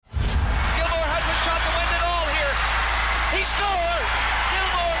He scores!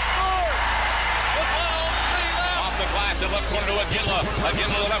 Gilmore scores! With 1:03 left. Off the glass, in left corner to Aginla. Aginla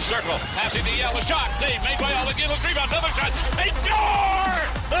to the left circle. Passing to Yell. A shot. Save made by Yell. Aginla. Rebound. Another shot. They score!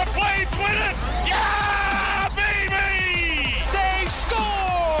 The Flames win it! Yeah, baby! They score!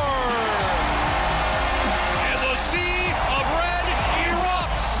 And the sea of red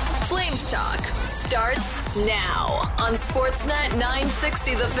erupts. Flames Talk starts now on Sportsnet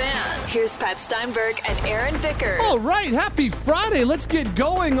 960 The Fan. Here's Pat Steinberg and Aaron Vickers. All right, happy Friday. Let's get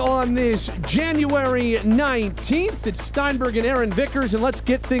going on this January 19th. It's Steinberg and Aaron Vickers, and let's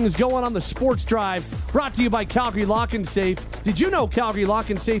get things going on the Sports Drive, brought to you by Calgary Lock and Safe. Did you know Calgary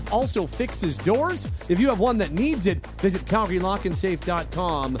Lock and Safe also fixes doors? If you have one that needs it, visit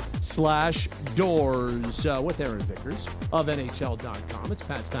calgarylockandsafe.com/doors with Aaron Vickers of NHL.com. It's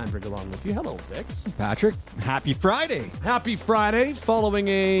Pat Steinberg along with you. Hello, Vicks. Patrick, happy Friday. Happy Friday. Following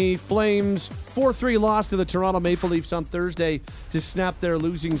a Flames 4-3 loss to the Toronto Maple Leafs on Thursday to snap their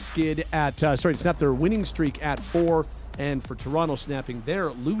winning streak at 4. And for Toronto snapping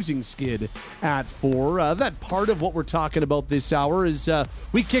their losing skid at 4. That part of what we're talking about this hour is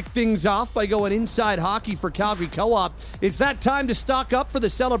we kick things off by going inside hockey for Calgary Co-op. It's that time to stock up for the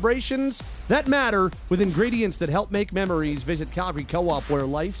celebrations that matter with ingredients that help make memories. Visit Calgary Co-op, where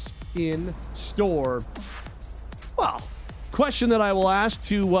life's in store. Well, question that I will ask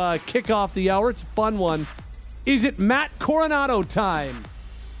to kick off the hour. It's a fun one. Is it Matt Coronato time?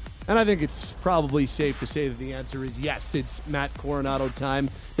 And I think it's probably safe to say that the answer is yes, it's Matt Coronato time.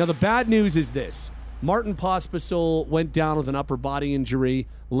 Now, the bad news is this. Martin Pospisil went down with an upper body injury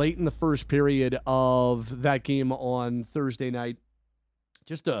late in the first period of that game on Thursday night.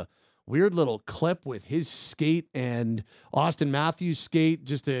 Just a weird little clip with his skate and Austin Matthews' skate,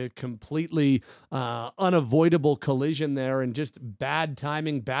 just a completely unavoidable collision there, and just bad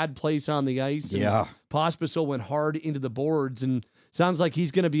timing, bad place on the ice. Yeah. And Pospisil went hard into the boards, and sounds like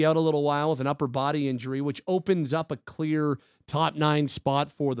he's going to be out a little while with an upper body injury, which opens up a clear top 9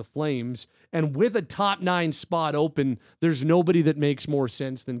 spot for the Flames. And with a top 9 spot open, there's nobody that makes more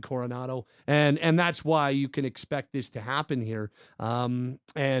sense than Coronato. And that's why you can expect this to happen here.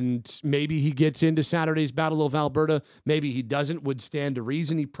 And maybe he gets into Saturday's Battle of Alberta. Maybe he doesn't. Would stand to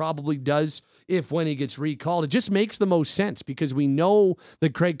reason he probably does when he gets recalled. It just makes the most sense because we know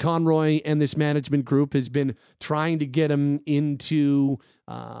that Craig Conroy and this management group has been trying to get him into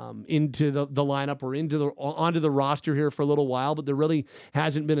the lineup or onto the roster here for a little while, but there really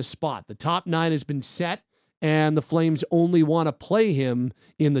hasn't been a spot. The top 9 has been set, and the Flames only want to play him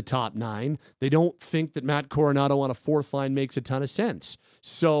in the top 9. They don't think that Matt Coronato on a fourth line makes a ton of sense.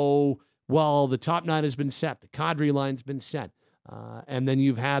 So while the top 9 has been set, the Kadri line's been set, and then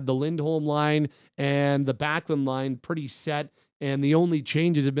you've had the Lindholm line and the Backlund line pretty set, and the only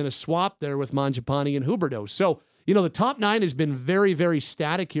changes have been a swap there with Mangiapane and Huberdeau. So, you know, the top 9 has been very, very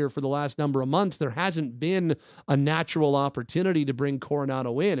static here for the last number of months. There hasn't been a natural opportunity to bring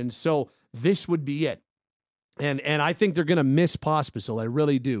Coronato in, and so this would be it. And I think they're going to miss Pospisil. I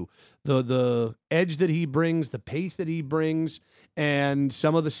really do. The edge that he brings, the pace that he brings, and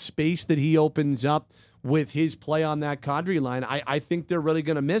some of the space that he opens up with his play on that Kadri line, I think they're really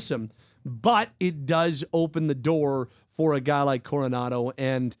going to miss him. But it does open the door for a guy like Coronato,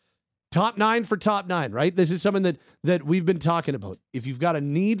 and top 9 for top 9, right? This is something that we've been talking about. If you've got a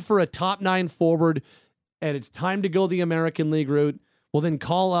need for a top 9 forward and it's time to go the American League route, well, then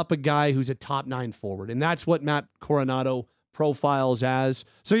call up a guy who's a top 9 forward. And that's what Matt Coronato profiles as.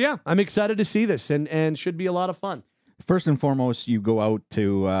 So, yeah, I'm excited to see this and should be a lot of fun. First and foremost, you go out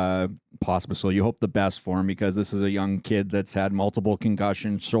to Pospisil. You hope the best for him because this is a young kid that's had multiple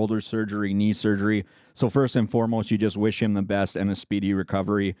concussions, shoulder surgery, knee surgery. So first and foremost, you just wish him the best and a speedy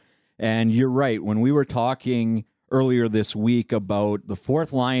recovery. And you're right. When we were talking earlier this week about the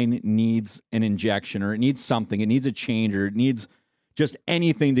fourth line needs an injection, or it needs something, it needs a change, or it needs just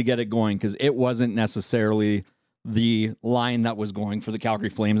anything to get it going, because it wasn't necessarily the line that was going for the Calgary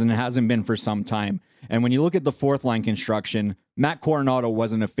Flames, and it hasn't been for some time. And when you look at the fourth line construction, Matt Coronato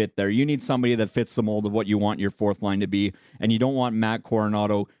wasn't a fit there. You need somebody that fits the mold of what you want your fourth line to be, and you don't want Matt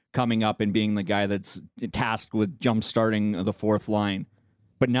Coronato coming up and being the guy that's tasked with jump-starting the fourth line.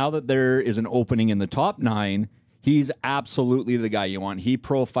 But now that there is an opening in the top 9, he's absolutely the guy you want. He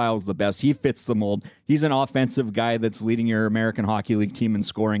profiles the best. He fits the mold. He's an offensive guy that's leading your American Hockey League team in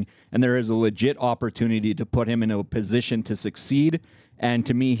scoring, and there is a legit opportunity to put him in a position to succeed. And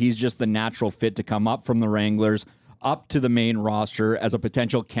to me, he's just the natural fit to come up from the Wranglers, up to the main roster as a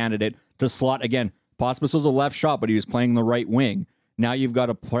potential candidate to slot. Again, Pospisil's a left shot, but he was playing the right wing. Now you've got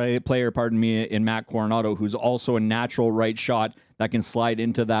a player, in Matt Coronato, who's also a natural right shot that can slide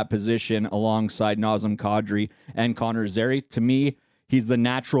into that position alongside Nazem Kadri and Connor Zary. To me, he's the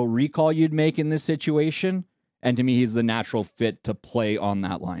natural recall you'd make in this situation. And to me, he's the natural fit to play on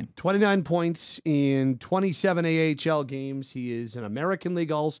that line. 29 points in 27 AHL games. He is an American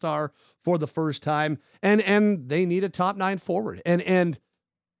League All-Star for the first time. And they need a top 9 forward. And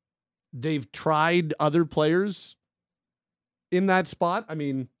they've tried other players in that spot. I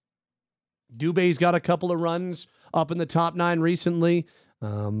mean, Dubé's got a couple of runs up in the top 9 recently.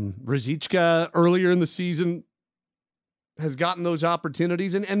 Ruzicka earlier in the season has gotten those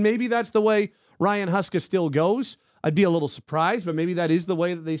opportunities. And maybe that's the way Ryan Huska still goes. I'd be a little surprised, but maybe that is the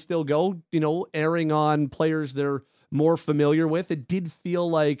way that they still go, erring on players they're more familiar with. It did feel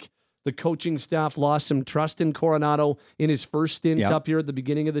like the coaching staff lost some trust in Coronato in his first stint up here at the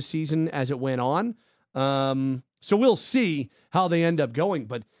beginning of the season as it went on. So we'll see how they end up going,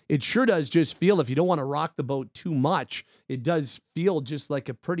 but it sure does just feel, if you don't want to rock the boat too much, it does feel just like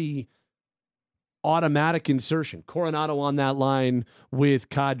a pretty automatic insertion. Coronato on that line with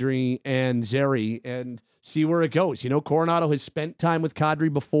Kadri and Zary, and see where it goes. Coronato has spent time with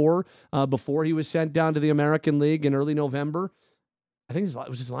Kadri before he was sent down to the American League in early November. I think it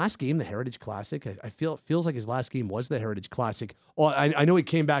was his last game, the Heritage Classic. It feels like his last game was the Heritage Classic. Oh, I know he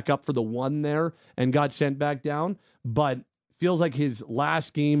came back up for the one there and got sent back down, but feels like his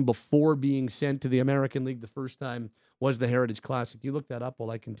last game before being sent to the American League the first time was the Heritage Classic. You look that up while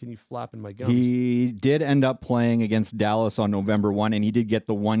I continue flapping my gums. He did end up playing against Dallas on November 1, and he did get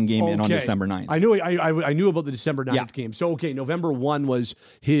the one game in on December 9th. I knew about the December 9th game. So, November 1 was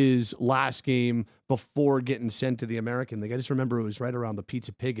his last game before getting sent to the American League. I just remember it was right around the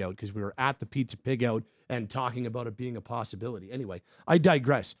Pizza Pig Out because we were at the Pizza Pig Out and talking about it being a possibility. Anyway, I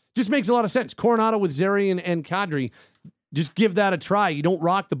digress. Just makes a lot of sense. Coronato with Zary and Kadri. Just give that a try. You don't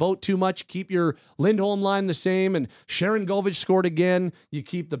rock the boat too much. Keep your Lindholm line the same, and Sharon Govich scored again. You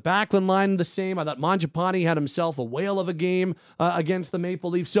keep the Backlund line the same. I thought Mangiapane had himself a whale of a game against the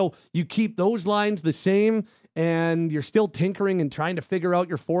Maple Leafs. So you keep those lines the same, and you're still tinkering and trying to figure out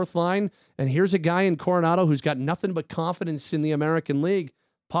your fourth line. And here's a guy in Coronato who's got nothing but confidence in the American League.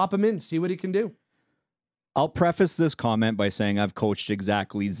 Pop him in, see what he can do. I'll preface this comment by saying I've coached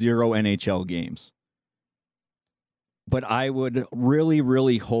exactly 0 NHL games. But I would really,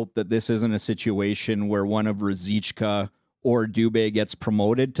 really hope that this isn't a situation where one of Ruzicka or Dubé gets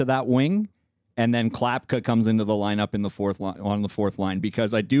promoted to that wing, and then Klapka comes into the lineup in the on the fourth line,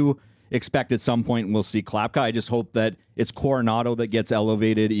 because I do expect at some point we'll see Klapka. I just hope that it's Coronato that gets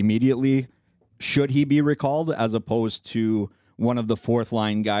elevated immediately, should he be recalled, as opposed to one of the fourth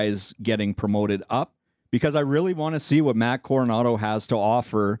line guys getting promoted up, because I really want to see what Matt Coronato has to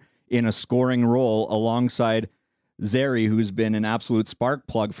offer in a scoring role alongside Zary, who's been an absolute spark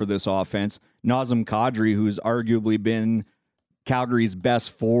plug for this offense, Nazem Kadri, who's arguably been Calgary's best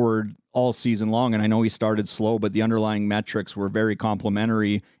forward all season long. And I know he started slow, but the underlying metrics were very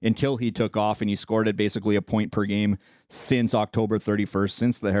complimentary until he took off, and he scored at basically a point per game since October 31st,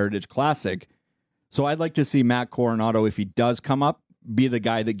 since the Heritage Classic. So I'd like to see Matt Coronato, if he does come up, be the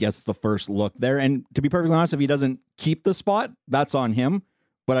guy that gets the first look there. And to be perfectly honest, if he doesn't keep the spot, that's on him.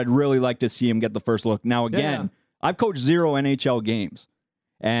 But I'd really like to see him get the first look. Now, again, I've coached 0 NHL games,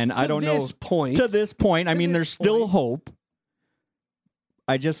 and I don't know. To this point, I mean, there's still hope.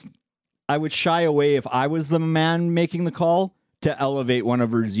 I would shy away, if I was the man making the call, to elevate one of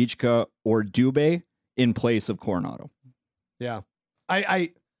Ruzicka or Dubé in place of Coronato. Yeah.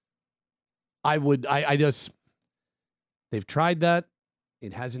 They've tried that.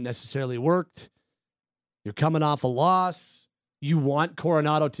 It hasn't necessarily worked. You're coming off a loss. You want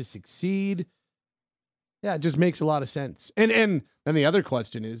Coronato to succeed. Yeah, it just makes a lot of sense. And then the other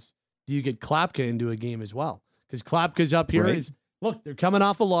question is, do you get Klapka into a game as well? Because Klapka's up here. Right. Look, they're coming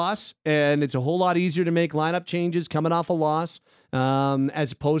off a loss, and it's a whole lot easier to make lineup changes coming off a loss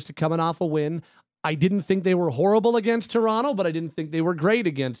as opposed to coming off a win. I didn't think they were horrible against Toronto, but I didn't think they were great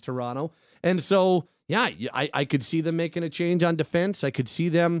against Toronto. And so, yeah, I could see them making a change on defense. I could see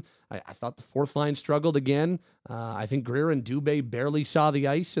them. I thought the fourth line struggled again. I think Greer and Dubé barely saw the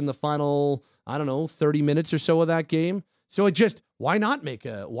ice in the final, 30 minutes or so of that game. So it just, why not make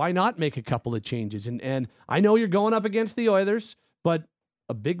a couple of changes? And I know you're going up against the Oilers, but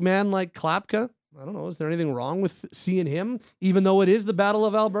a big man like Klapka, I don't know, is there anything wrong with seeing him, even though it is the Battle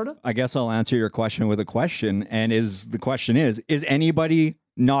of Alberta? I guess I'll answer your question with a question. And the question is anybody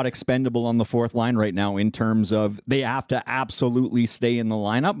not expendable on the fourth line right now in terms of they have to absolutely stay in the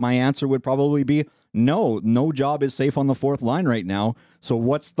lineup? My answer would probably be no job is safe on the fourth line right now. So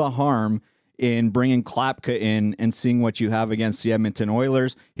what's the harm in bringing Klapka in and seeing what you have against the Edmonton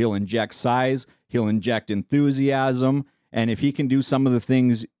Oilers? He'll inject size, he'll inject enthusiasm, And if he can do some of the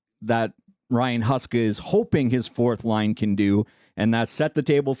things that Ryan Huska is hoping his fourth line can do, and that's set the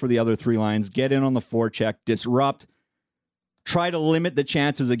table for the other three lines, get in on the forecheck, disrupt, try to limit the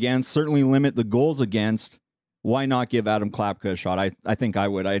chances against, certainly limit the goals against, why not give Adam Klapka a shot? I think I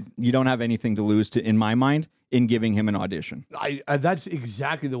would. You don't have anything to lose, in my mind, in giving him an audition. That's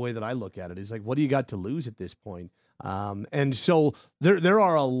exactly the way that I look at it. Is like, what do you got to lose at this point? And so there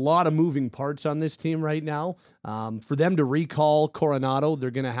are a lot of moving parts on this team right now. For them to recall Coronato, they're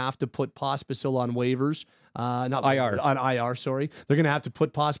going to have to put Pospisil on waivers. Not IR. On IR, sorry. They're going to have to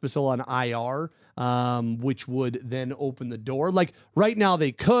put Pospisil on IR, which would then open the door. Like right now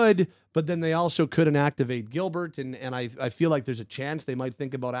they could, but then they also couldn't activate Gilbert. And I feel like there's a chance they might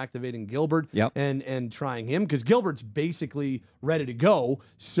think about activating Gilbert and trying him because Gilbert's basically ready to go.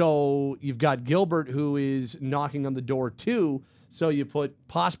 So you've got Gilbert who is knocking on the door too. So you put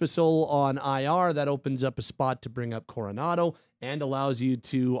Pospisil on IR, that opens up a spot to bring up Coronato and allows you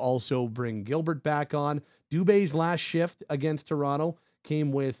to also bring Gilbert back on. Dubé's last shift against Toronto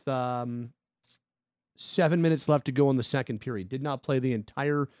came with 7 minutes left to go in the second period. Did not play the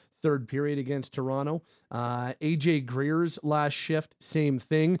entire third period against Toronto. AJ Greer's last shift, same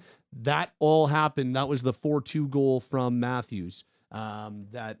thing. That all happened. That was the 4-2 goal from Matthews.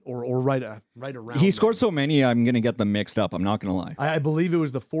 Right around. He scored so many, I'm going to get them mixed up. I'm not going to lie. I believe it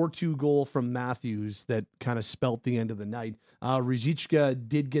was the 4-2 goal from Matthews that kind of spelt the end of the night. Ruzicka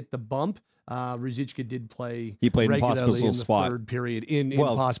did get the bump. Ruzicka did play. He played in Pospisil's spot. Third period in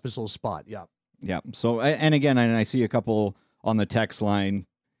Pospisil's spot. Yeah. Yeah. So, and again, I see a couple on the text line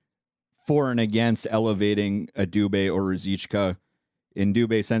for and against elevating a Dubé or Ruzicka. In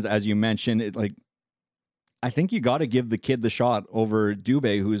Dubé's sense, as you mentioned, I think you got to give the kid the shot over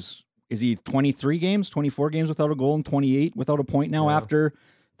Dubé, is he 23 games, 24 games without a goal and 28 without a point now after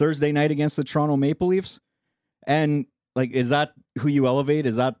Thursday night against the Toronto Maple Leafs? And is that who you elevate?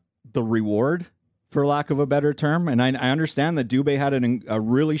 Is that the reward, for lack of a better term? And I understand that Dubé had a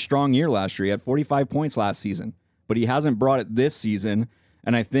really strong year last year. He had 45 points last season, but he hasn't brought it this season.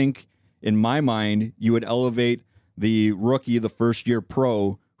 And I think, in my mind, you would elevate the rookie, the first-year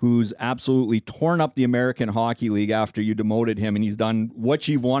pro, who's absolutely torn up the American Hockey League after you demoted him, and he's done what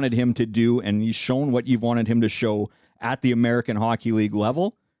you've wanted him to do, and he's shown what you've wanted him to show at the American Hockey League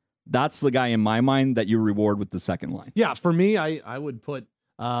level. That's the guy, in my mind, that you reward with the second line. Yeah, for me, I would put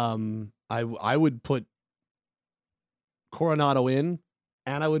I would put Coronato in,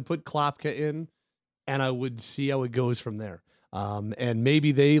 and I would put Klapka in, and I would see how it goes from there. And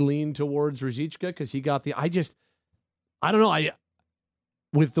maybe they lean towards Ruzicka because he got the. I don't know.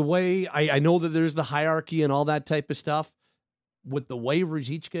 With the way I know that there's the hierarchy and all that type of stuff, with the way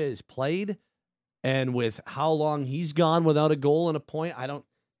Ruzicka is played and with how long he's gone without a goal and a point,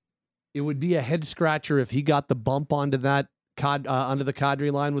 it would be a head scratcher if he got the bump onto that onto the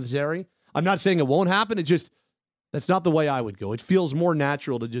Kadri line with Zary. I'm not saying it won't happen. That's not the way I would go. It feels more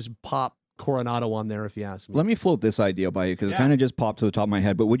natural to just pop Coronato on there, if you ask me. Let me float this idea by you because it kind of just popped to the top of my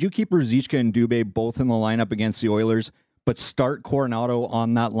head. But would you keep Ruzicka and Dubé both in the lineup against the Oilers, but start Coronato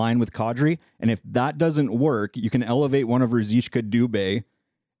on that line with Kadri? And if that doesn't work, you can elevate one of Ruzicka, Dubé,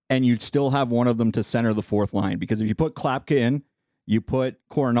 and you'd still have one of them to center the fourth line. Because if you put Klapka in, you put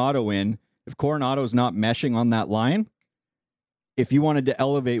Coronato in. If Coronato's not meshing on that line, if you wanted to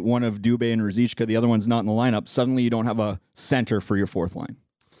elevate one of Dubé and Ruzicka, the other one's not in the lineup, suddenly you don't have a center for your fourth line.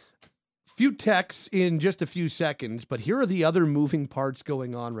 Few texts in just a few seconds, but here are the other moving parts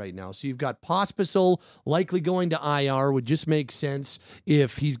going on right now. So you've got Pospisil likely going to IR, would just make sense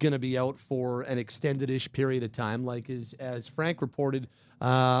if he's going to be out for an extended-ish period of time, like as Frank reported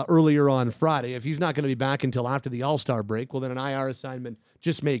earlier on Friday. If he's not going to be back until after the All-Star break, well, then an IR assignment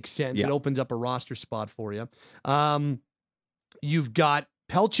just makes sense. Yeah. It opens up a roster spot for you. You've got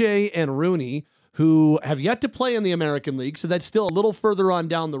Pelche and Rooney, who have yet to play in the American League, so that's still a little further on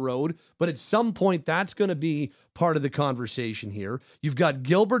down the road, but at some point that's going to be part of the conversation here. You've got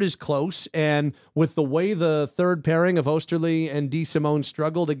Gilbert is close, and with the way the third pairing of Osterley and DeSimone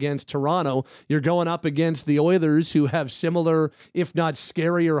struggled against Toronto, you're going up against the Oilers, who have similar, if not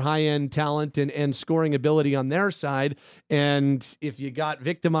scarier, high-end talent and scoring ability on their side, and if you got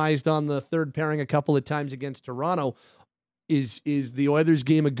victimized on the third pairing a couple of times against Toronto, Is the Oilers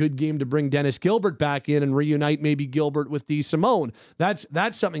game a good game to bring Dennis Gilbert back in and reunite maybe Gilbert with DeSimone?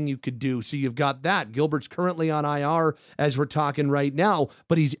 That's something you could do. So you've got that. Gilbert's currently on IR as we're talking right now,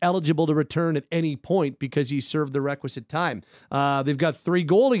 but he's eligible to return at any point because he served the requisite time. They've got 3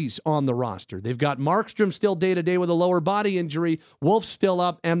 goalies on the roster. They've got Markstrom still day-to-day with a lower body injury. Wolf's still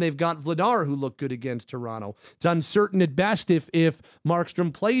up, and they've got Vladar, who looked good against Toronto. It's uncertain at best if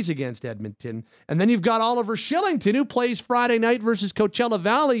Markstrom plays against Edmonton. And then you've got Oliver Shillington, who plays Friday night versus Coachella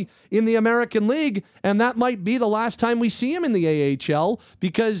Valley in the American League, and that might be the last time we see him in the AHL,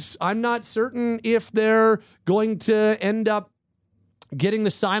 because I'm not certain if they're going to end up getting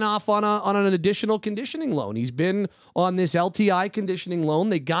the sign-off on an additional conditioning loan. He's been on this LTI conditioning loan.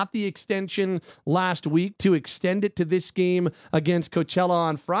 They got the extension last week to extend it to this game against Coachella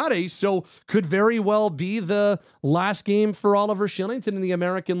on Friday, so could very well be the last game for Oliver Shillington in the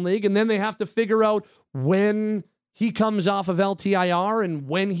American League, and then they have to figure out when he comes off of LTIR and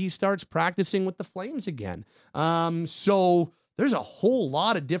when he starts practicing with the Flames again. So there's a whole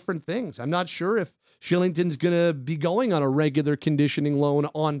lot of different things. I'm not sure if Shillington's going to be going on a regular conditioning loan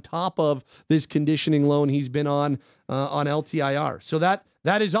on top of this conditioning loan he's been on LTIR. So that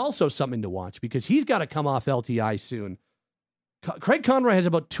is also something to watch, because he's got to come off LTI soon. Craig Conroy has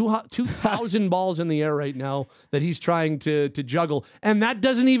about 2,000 balls in the air right now that he's trying to juggle. And that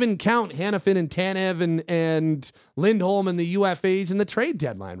doesn't even count Hanifin and Tanev and Lindholm and the UFAs and the trade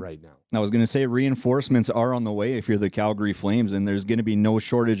deadline right now. I was going to say reinforcements are on the way if you're the Calgary Flames, and there's going to be no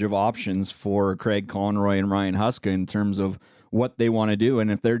shortage of options for Craig Conroy and Ryan Huska in terms of what they want to do. And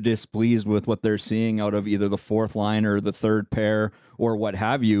if they're displeased with what they're seeing out of either the fourth line or the third pair or what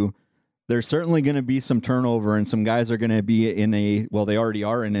have you, there's certainly going to be some turnover, and some guys are going to be they already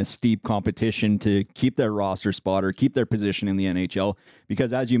are in a steep competition to keep their roster spot or keep their position in the NHL.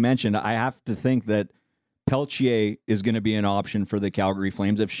 Because as you mentioned, I have to think that Peltier is going to be an option for the Calgary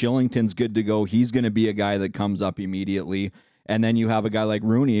Flames. If Shillington's good to go, he's going to be a guy that comes up immediately. And then you have a guy like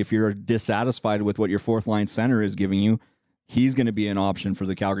Rooney. If you're dissatisfied with what your fourth line center is giving you, he's going to be an option for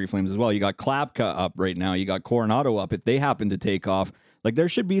the Calgary Flames as well. You got Klapka up right now. You got Coronato up. If they happen to take off, like, there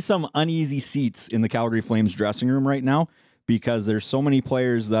should be some uneasy seats in the Calgary Flames dressing room right now, because there's so many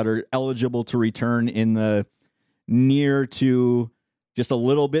players that are eligible to return in the near to just a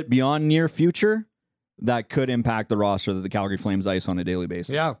little bit beyond near future that could impact the roster that the Calgary Flames ice on a daily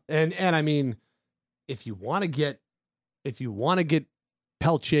basis. Yeah. And I mean, if you want to get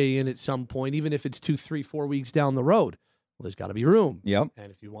Peltier in at some point, even if it's 2, 3, 4 weeks down the road, well, there's got to be room. Yep.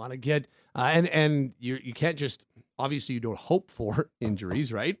 And if you want to get and you can't just, obviously you don't hope for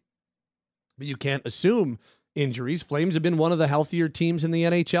injuries, right? But you can't assume injuries. Flames have been one of the healthier teams in the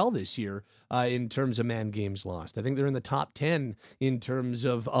NHL this year in terms of man games lost. I think they're in the top 10 in terms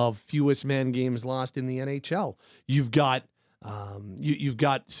of fewest man games lost in the NHL. You've got you've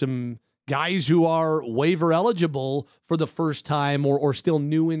got some guys who are waiver eligible for the first time or still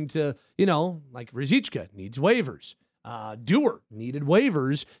new into, like Ruzicka needs waivers. Dewar needed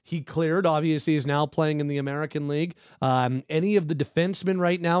waivers. He cleared, obviously is now playing in the American League. Any of the defensemen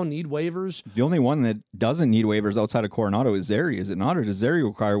right now need waivers. The only one that doesn't need waivers outside of Coronato is Zeri, is it not? Or does Zeri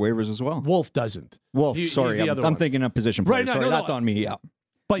require waivers as well? Wolf doesn't. I'm thinking of position players. Right, that's on me, yeah.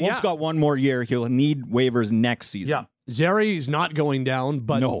 But Wolf's got one more year. He'll need waivers next season. Yeah. Zeri is not going down,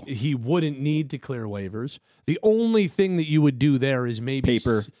 but he wouldn't need to clear waivers. The only thing that you would do there is maybe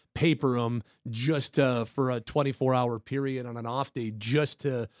paper them just for a 24-hour period on an off day, just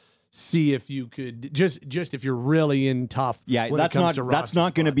to see if you could just if you're really in tough. Yeah, that's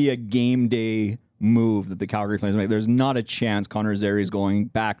not going to be a game day move that the Calgary Flames make. There's not a chance Connor Zeri is going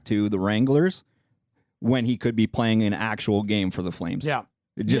back to the Wranglers when he could be playing an actual game for the Flames. Yeah.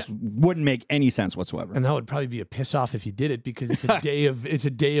 It just wouldn't make any sense whatsoever. And that would probably be a piss off if you did it, because it's a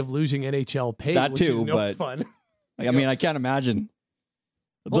day of losing NHL pay. That which too, is no but fun. I mean, I can't imagine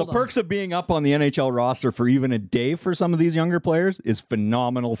the perks of being up on the NHL roster for even a day for some of these younger players is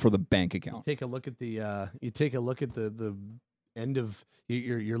phenomenal for the bank account. Take a look at the end of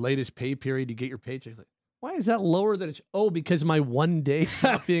your latest pay period. You get your paycheck. Like, why is that lower than it's? Oh, because my one day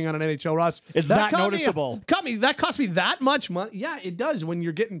not being on an NHL roster. It's that noticeable. That cost me that much money. Yeah, it does. When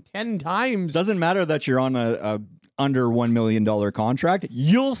you're getting 10 times. Doesn't matter that you're on a under $1 million contract.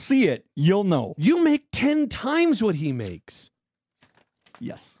 You'll see it. You'll know. You make 10 times what he makes.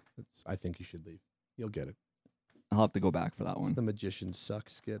 Yes. I think you should leave. You'll get it. I'll have to go back for that one. The magician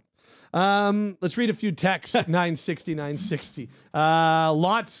sucks skit. Let's read a few texts. 960.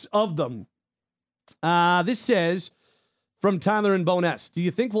 Lots of them. This says, from Tyler and Boness, do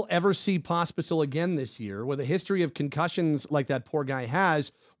you think we'll ever see Pospisil again this year? With a history of concussions like that poor guy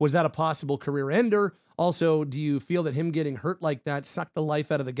has, was that a possible career ender? Also, do you feel that him getting hurt like that sucked the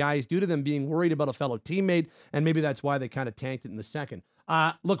life out of the guys due to them being worried about a fellow teammate? And maybe that's why they kind of tanked it in the second.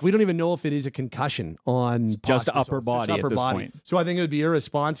 Look, we don't even know if it is a concussion on just Pospisil. upper body at this point. So I think it would be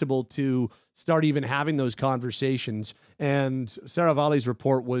irresponsible to start even having those conversations. And Saravalli's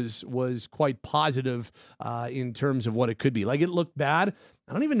report was quite positive in terms of what it could be. Like, it looked bad.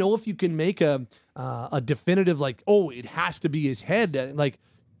 I don't even know if you can make a definitive, like, oh, it has to be his head. Like,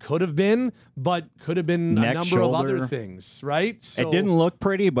 could have been, but could have been Neck, a number shoulder. of other things, right? So, It didn't look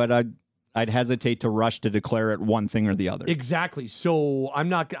pretty, but I'd hesitate to rush to declare it one thing or the other. Exactly. So I'm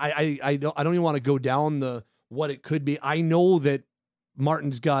not. I don't even want to go down what it could be. I know that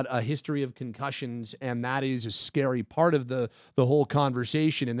Martin's got a history of concussions, and that is a scary part of the whole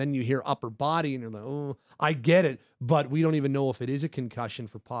conversation. And then you hear upper body, and you're like, oh, I get it, but we don't even know if it is a concussion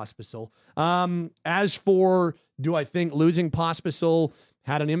for Pospisil. As for, do I think losing Pospisil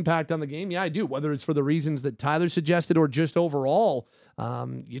had an impact on the game? Yeah, I do. Whether it's for the reasons that Tyler suggested or just overall,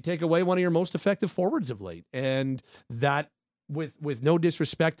 you take away one of your most effective forwards of late. And that, with no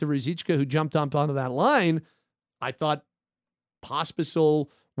disrespect to Ruzicka, who jumped up onto that line, I thought Pospisil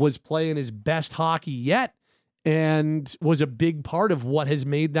was playing his best hockey yet and was a big part of what has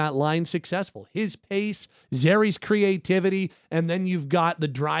made that line successful. His pace, Zeri's creativity, and then you've got the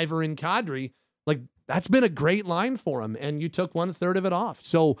driver in Kadri. Like, that's been a great line for him, and you took 1/3 of it off.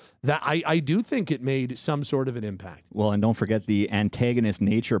 So that I do think it made some sort of an impact. Well, and don't forget the antagonist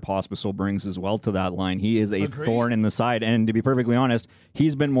nature Pospisil brings as well to that line. He is a thorn in the side, and to be perfectly honest,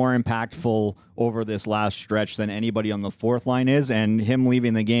 he's been more impactful over this last stretch than anybody on the fourth line is, and him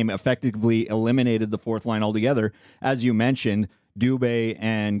leaving the game effectively eliminated the fourth line altogether. As you mentioned, Dubé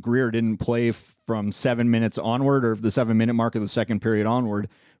and Greer didn't play from 7 minutes onward, or the 7-minute mark of the second period onward.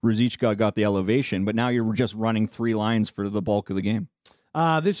 Ruzicka got the elevation, but now you're just running three lines for the bulk of the game.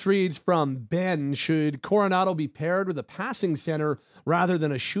 This reads from Ben. Should Coronato be paired with a passing center rather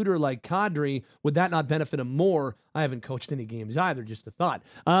than a shooter like Kadri? Would that not benefit him more? I haven't coached any games either, just a thought.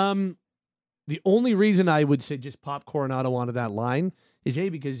 The only reason I would say just pop Coronato onto that line is A,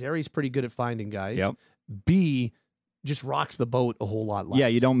 because Zeri's pretty good at finding guys. Yep. B, just rocks the boat a whole lot less. Yeah,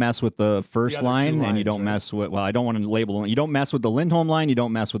 you don't mess with the first line, and you don't mess with, well, I don't want to label it. You don't mess with the Lindholm line, you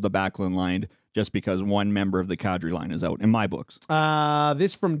don't mess with the Backlund line, just because one member of the Kadri line is out, in my books.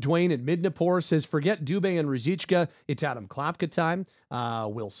 This from Dwayne at Midnapore says, forget Dubé and Ruzicka. It's Adam Klapka time.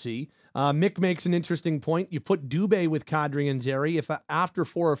 We'll see. Mick makes an interesting point. You put Dubé with Kadri and Zeri. If after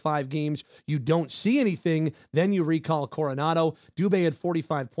 4 or 5 games you don't see anything, then you recall Coronato. Dubé had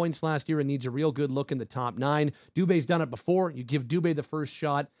 45 points last year and needs a real good look in the top 9. Dubé's done it before. You give Dubé the first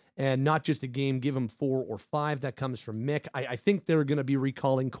shot, and not just a game, give him 4 or 5. That comes from Mick. I think they're going to be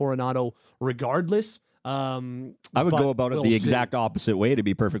recalling Coronato regardless. I would go about it the exact opposite way, to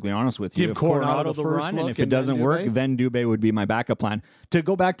be perfectly honest with you. Give Coronato the run, first and if it doesn't work, then Dubé would be my backup plan. To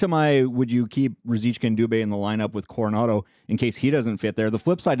go back to my, would you keep Ruzicka and Dubé in the lineup with Coronato in case he doesn't fit there? The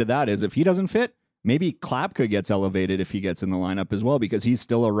flip side to that is if he doesn't fit, maybe Klapka gets elevated if he gets in the lineup as well, because he's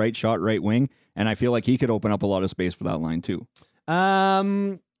still a right shot, right wing, and I feel like he could open up a lot of space for that line too.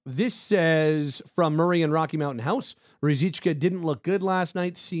 This says from Murray and Rocky Mountain House, Ruzicka didn't look good last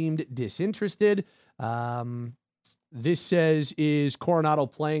night, seemed disinterested. This says, is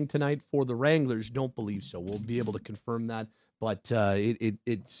Coronato playing tonight for the Wranglers? Don't believe so. We'll be able to confirm that, but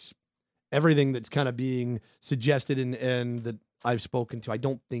it's everything that's kind of being suggested and that I've spoken to. I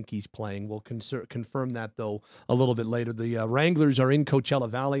don't think he's playing. We'll confirm that, though, a little bit later. The Wranglers are in Coachella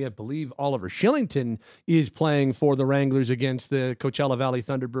Valley. I believe Oliver Shillington is playing for the Wranglers against the Coachella Valley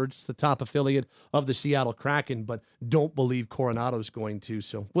Thunderbirds, the top affiliate of the Seattle Kraken, but don't believe Coronato's going to,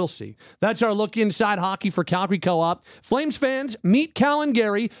 so we'll see. That's our look inside hockey for Calgary Co-op. Flames fans, meet Cal and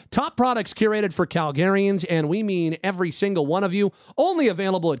Gary, top products curated for Calgarians, and we mean every single one of you. Only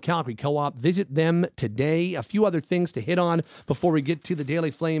available at Calgary Co-op. Visit them today. A few other things to hit on before we get to the Daily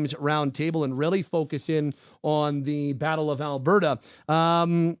Flames roundtable and really focus in on the Battle of Alberta.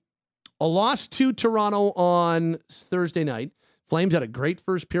 A loss to Toronto on Thursday night. Flames had a great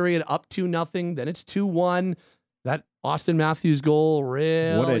first period, up 2-0. Then it's 2-1. That Austin Matthews goal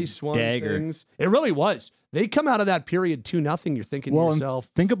really swung things. It really was. They come out of that period 2-0. You're thinking to yourself,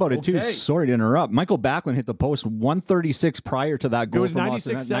 think about it too. Sorry to interrupt. Michael Backlund hit the post 136 prior to that goal. It was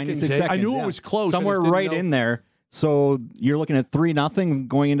 96 seconds. I knew it was close. Somewhere right in there. So you're looking at 3-0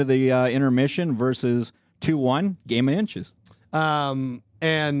 going into the intermission versus 2-1, game of inches. And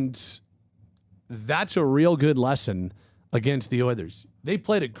that's a real good lesson against the Oilers. They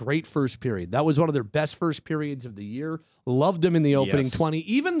played a great first period. That was one of their best first periods of the year. Loved them in the opening 20.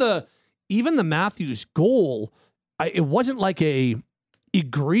 Even the Matthews goal, it wasn't like a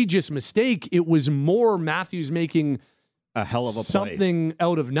egregious mistake. It was more Matthews making A hell of a play. something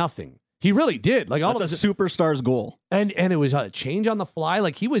out of nothing. He really did. Like all That's of a superstar's goal. And it was a change on the fly.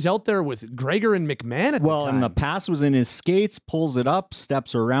 Like he was out there with Gregor and McMahon at the time. And the pass was in his skates, pulls it up,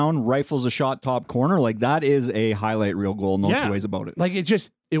 steps around, rifles a shot top corner. Like that is a highlight reel goal. No two ways about it. Like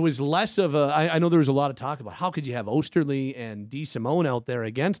it was less of a, I know there was a lot of talk about how could you have Osterley and DeSimone out there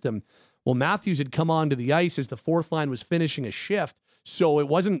against him. Well, Matthews had come onto the ice as the fourth line was finishing a shift. So it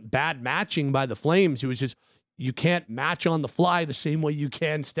wasn't bad matching by the Flames. It was just, you can't match on the fly the same way you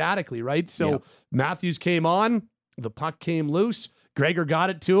can statically, right? So Matthews came on, the puck came loose, Gregor got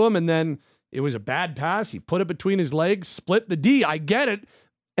it to him, and then it was a bad pass. He put it between his legs, split the D, I get it,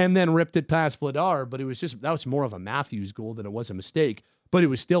 and then ripped it past Vladar. But it was just, that was more of a Matthews goal than it was a mistake. But it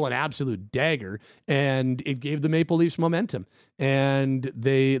was still an absolute dagger, and it gave the Maple Leafs momentum. And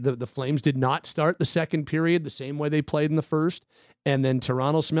the Flames did not start the second period the same way they played in the first. And then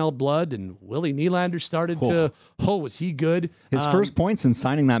Toronto smelled blood, and Willie Nylander started was he good? His first points in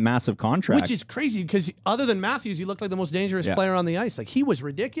signing that massive contract. Which is crazy, because other than Matthews, he looked like the most dangerous player on the ice. Like, he was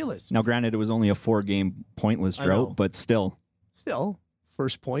ridiculous. Now, granted, it was only a 4-game pointless drought, but still. Still,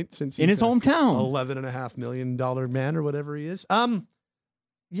 first point since he's in his hometown. $11.5 million man or whatever he is.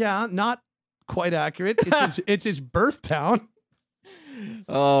 Yeah, not quite accurate. It's his birth town.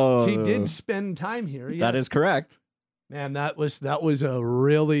 Oh. He did spend time here. Yes. That is correct. Man, that was a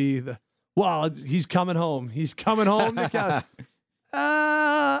really he's coming home. He's coming home to Cal-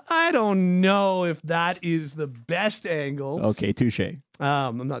 I don't know if that is the best angle. Okay, touche.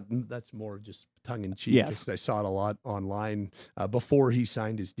 I'm not. That's more just tongue in cheek. Yes, I saw it a lot online before he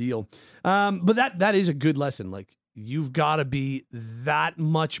signed his deal. But that is a good lesson. Like, you've got to be that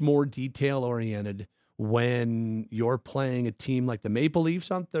much more detail oriented when you're playing a team like the Maple Leafs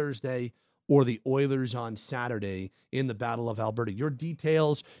on Thursday or the Oilers on Saturday in the Battle of Alberta. Your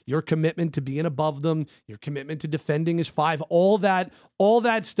details, your commitment to being above them, your commitment to defending as five, all that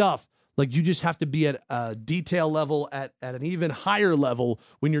stuff. Like, you just have to be at a detail level at an even higher level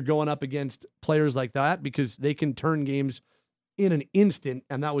when you're going up against players like that, because they can turn games in an instant,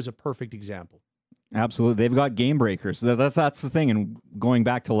 and that was a perfect example. Absolutely. They've got game breakers. That's the thing. And going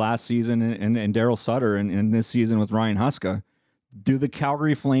back to last season and Daryl Sutter and this season with Ryan Huska, do the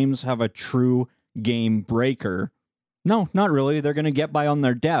Calgary Flames have a true game breaker? No, not really. They're going to get by on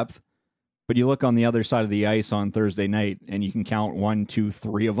their depth. But you look on the other side of the ice on Thursday night, and you can count 1, 2,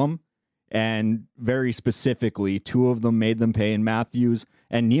 3 of them. And very specifically, 2 of them made them pay in Matthews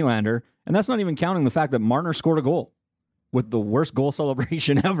and Nylander. And that's not even counting the fact that Marner scored a goal with the worst goal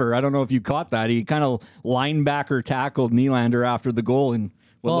celebration ever. I don't know if you caught that. He kind of linebacker tackled Nylander after the goal, and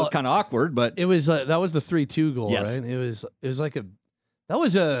looked kind of awkward, but it was that was the 3-2 goal, yes. Right? It was like that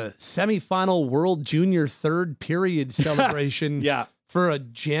was a semifinal World Junior third period celebration. For a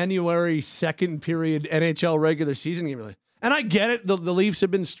January second period NHL regular season game. And I get it. The Leafs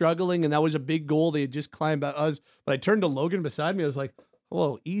have been struggling, and that was a big goal. They had just climbed by us. But I turned to Logan beside me. I was like,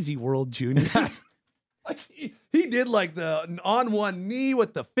 "Whoa, easy, World Junior." Like he did like the on one knee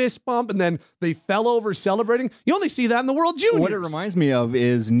with the fist bump, and then they fell over celebrating. You only see that in the World Juniors. What it reminds me of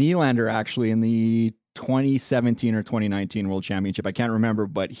is Nylander actually in the 2017 or 2019 World Championship. I can't remember,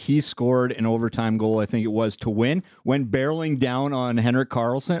 but he scored an overtime goal, I think it was, to win when barreling down on Henrik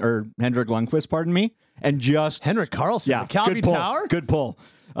Lundqvist, pardon me, and just Henrik Karlsson, the Calgary Tower. Good pull.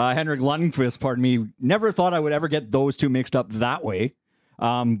 Henrik Lundqvist, pardon me. Never thought I would ever get those two mixed up that way,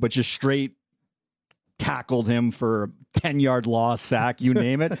 but just straight tackled him for a 10-yard loss, sack, you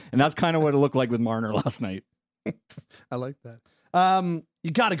name it. And that's kind of what it looked like with Marner last night. I like that.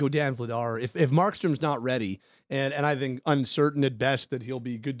 You got to go Dan Vladar. If Markstrom's not ready, and I think uncertain at best that he'll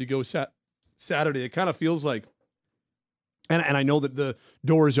be good to go Saturday, it kind of feels like, and I know that the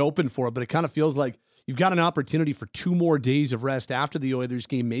door is open for it, but it kind of feels like you've got an opportunity for 2 more days of rest after the Oilers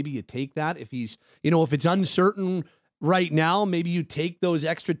game. Maybe you take that. If he's, if it's uncertain right now, maybe you take those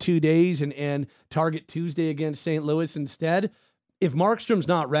extra 2 days and target Tuesday against St. Louis instead. If Markstrom's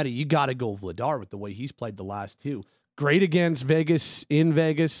not ready, you got to go Vladar with the way he's played the last 2. Great against Vegas, in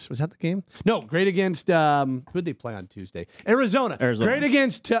Vegas. Was that the game? No, great against, who did they play on Tuesday? Arizona. Great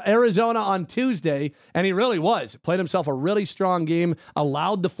against Arizona on Tuesday, and he really was. Played himself a really strong game,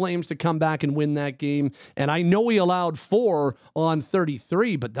 allowed the Flames to come back and win that game, and I know he allowed 4 on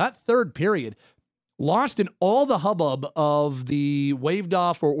 33, but that third period, lost in all the hubbub of the waved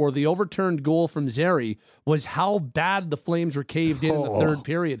off or the overturned goal from Zary, was how bad the Flames were caved in the third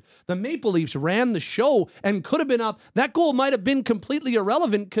period. The Maple Leafs ran the show and could have been up. That goal might have been completely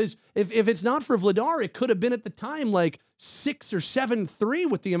irrelevant, because if it's not for Vladar, it could have been at the time like 6 or 7-3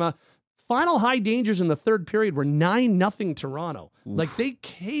 with the amount. final high dangers in the third period were 9-0 Toronto. Oof. Like, they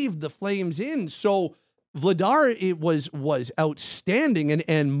caved the Flames in. So Vladar, it was outstanding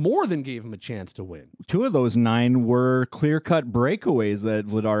and more than gave him a chance to win. 2 of those 9 were clear-cut breakaways that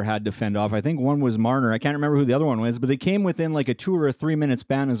Vladar had to fend off. I think one was Marner. I can't remember who the other one was, but they came within like a 2 or a 3 minute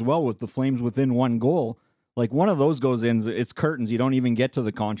span as well with the Flames within 1 goal. Like, one of those goes in, it's curtains. You don't even get to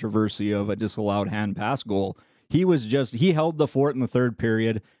the controversy of a disallowed hand pass goal. He held the fort in the third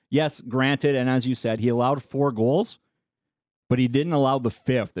period. Yes, granted, and as you said, he allowed 4 goals, but he didn't allow the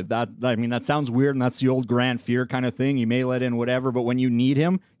 5th. That sounds weird, and that's the old Grant Fear kind of thing. He may let in whatever, but when you need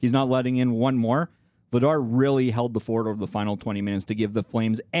him, he's not letting in 1 more. Vladar really held the fort over the final 20 minutes to give the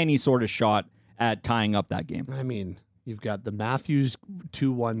Flames any sort of shot at tying up that game. I mean, you've got the Matthews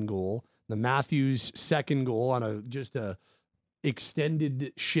 2-1 goal, the Matthews second goal on a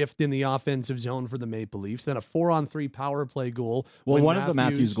extended shift in the offensive zone for the Maple Leafs, then a 4-on-3 power play goal. Well, one of the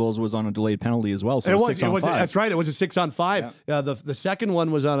Matthews goals was on a delayed penalty as well. So it was 6-on-5. That's right. It was a 6-on-5. Yeah. The second one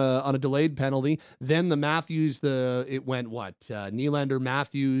was on a delayed penalty. Then the Matthews, it went Nylander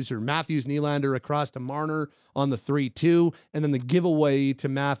Matthews, or Matthews Nylander across to Marner on the 3-2, and then the giveaway to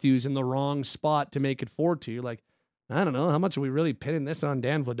Matthews in the wrong spot to make it 4-2. Like, I don't know, how much are we really pinning this on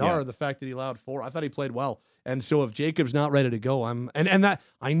Dan Vladar? Yeah. The fact that he allowed 4. I thought he played well. And so if Jacob's not ready to go,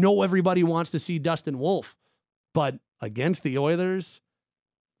 I know everybody wants to see Dustin Wolf, but against the Oilers,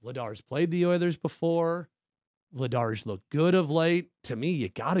 Vladar's played the Oilers before. Vladar's looked good of late. To me, you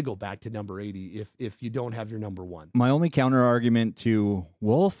got to go back to number 80 if you don't have your number 1. My only counter argument to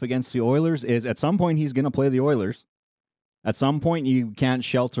Wolf against the Oilers is at some point he's going to play the Oilers. At some point you can't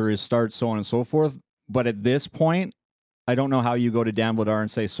shelter his start, so on and so forth. But at this point, I don't know how you go to Dan Vladar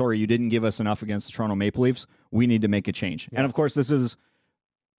and say, sorry, you didn't give us enough against the Toronto Maple Leafs. We need to make a change. Yeah. And of course, this is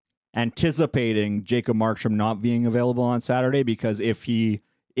anticipating Jacob Markstrom not being available on Saturday, because if he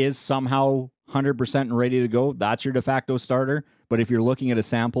is somehow 100% and ready to go, that's your de facto starter. But if you're looking at a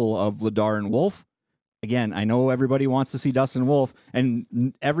sample of Vladar and Wolf, again, I know everybody wants to see Dustin Wolf,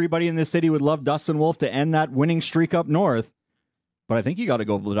 and everybody in this city would love Dustin Wolf to end that winning streak up north. But I think you got to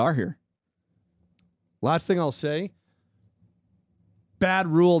go Vladar here. Last thing I'll say, bad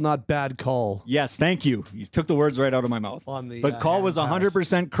rule, not bad call. Yes, thank you. You took the words right out of my mouth. The call was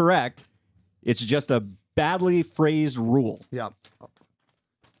 100% correct. It's just a badly phrased rule. Yeah.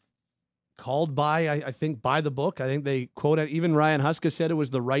 Called by, I think, by the book. I think they quote it. Even Ryan Huska said it was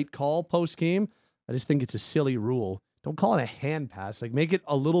the right call post-game. I just think it's a silly rule. Don't call it a hand pass. Like, make it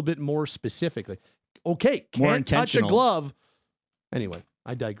a little bit more specific. Like, okay, can't touch a glove. Anyway,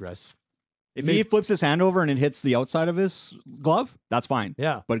 I digress. If he flips his hand over and it hits the outside of his glove, that's fine.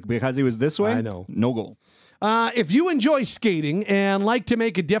 Yeah. But because he was this way, I know. No goal. If you enjoy skating and like to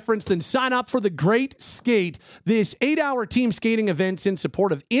make a difference, then sign up for the Great Skate. This 8-hour team skating event's in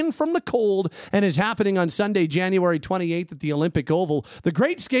support of In From the Cold and is happening on Sunday, January 28th at the Olympic Oval. The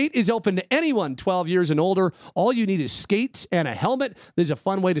Great Skate is open to anyone 12 years and older. All you need is skates and a helmet. There's a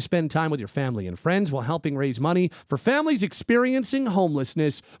fun way to spend time with your family and friends while helping raise money for families experiencing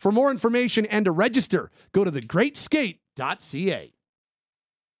homelessness. For more information and to register, go to thegreatskate.ca.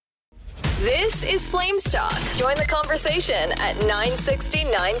 This is Flames Talk. Join the conversation at 960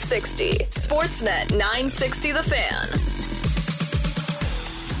 960. Sportsnet 960 The Fan.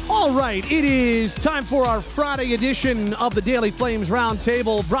 All right, it is time for our Friday edition of the Daily Flames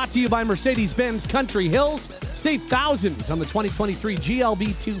Roundtable, brought to you by Mercedes-Benz Country Hills. Save thousands on the 2023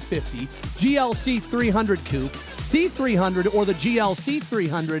 GLB 250, GLC 300 Coupe, C300, or the GLC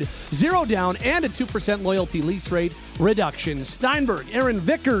 300. 0 down and a 2% loyalty lease rate reduction. Steinberg, Aaron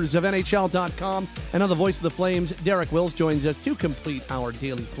Vickers of NHL.com, and on the voice of the Flames, Derek Wills joins us to complete our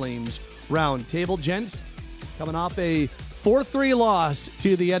Daily Flames Roundtable. Gents, coming off a 4-3 loss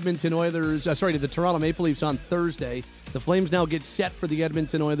to the Edmonton Oilers, to the Toronto Maple Leafs on Thursday. The Flames now get set for the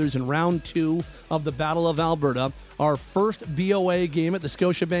Edmonton Oilers in round 2 of the Battle of Alberta. Our first BOA game at the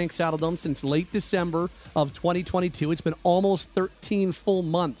Scotiabank Saddledome since late December of 2022. It's been almost 13 full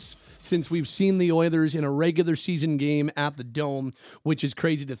months since we've seen the Oilers in a regular season game at the Dome, which is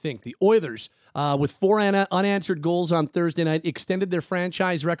crazy to think. The Oilers, with 4 unanswered goals on Thursday night, extended their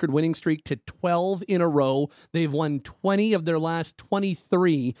franchise record winning streak to 12 in a row. They've won 20 of their last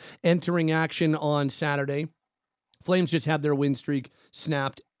 23 entering action on Saturday. Flames just had their win streak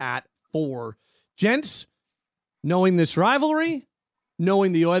snapped at 4. Gents, knowing this rivalry,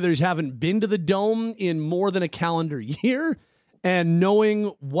 knowing the Oilers haven't been to the Dome in more than a calendar year, and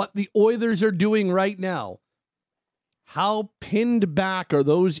knowing what the Oilers are doing right now, how pinned back are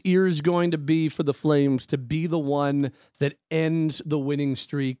those ears going to be for the Flames to be the one that ends the winning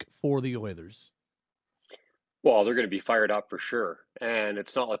streak for the Oilers? Well, they're going to be fired up for sure. And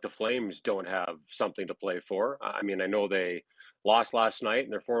it's not like the Flames don't have something to play for. I mean, I know they lost last night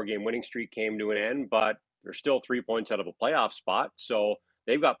and their 4-game winning streak came to an end, but they're still 3 points out of a playoff spot. So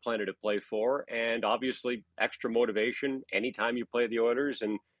they've got plenty to play for. And obviously, extra motivation anytime you play the Oilers,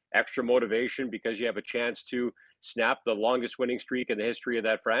 and extra motivation because you have a chance to snap the longest winning streak in the history of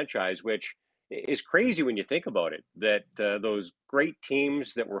that franchise, which is crazy when you think about it, that those great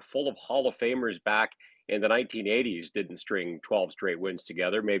teams that were full of Hall of Famers back in the 1980s didn't string 12 straight wins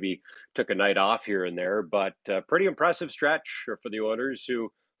together. Maybe took a night off here and there, but pretty impressive stretch for the Oilers,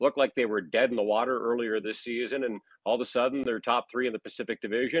 who looked like they were dead in the water earlier this season, and all of a sudden they're top three in the Pacific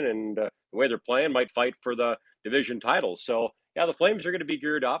Division, and the way they're playing might fight for the division title. So yeah, the Flames are going to be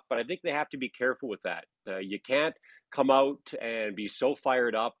geared up, but I think they have to be careful with that. You can't come out and be so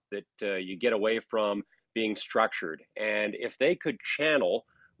fired up that you get away from being structured. And if they could channel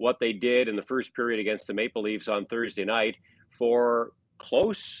what they did in the first period against the Maple Leafs on Thursday night for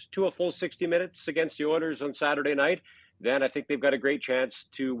close to a full 60 minutes against the Oilers on Saturday night, then I think they've got a great chance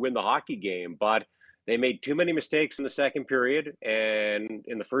to win the hockey game. But they made too many mistakes in the second period and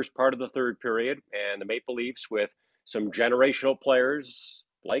in the first part of the third period. And the Maple Leafs, with some generational players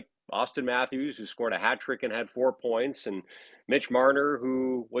like Austin Matthews, who scored a hat trick and had 4 points, and Mitch Marner,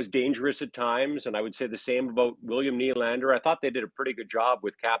 who was dangerous at times. And I would say the same about William Nylander. I thought they did a pretty good job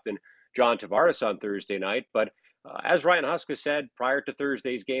with Captain John Tavares on Thursday night. But as Ryan Huska said prior to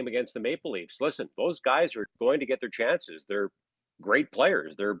Thursday's game against the Maple Leafs, listen, those guys are going to get their chances. They're great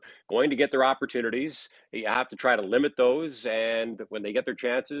players. They're going to get their opportunities. You have to try to limit those. And when they get their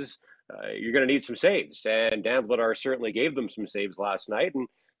chances, you're going to need some saves. And Dan Vladar certainly gave them some saves last night. And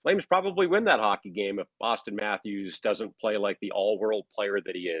Flames probably win that hockey game if Austin Matthews doesn't play like the all-world player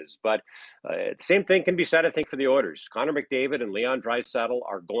that he is. But same thing can be said, I think, for the Oilers. Connor McDavid and Leon Draisaitl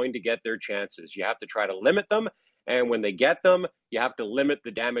are going to get their chances. You have to try to limit them. And when they get them, you have to limit the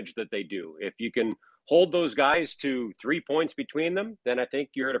damage that they do. If you can hold those guys to 3 points between them, then I think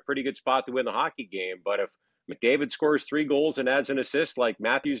you're in a pretty good spot to win the hockey game. But if McDavid scores 3 goals and adds an assist like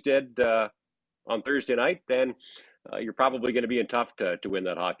Matthews did on Thursday night, then you're probably going to be in tough to win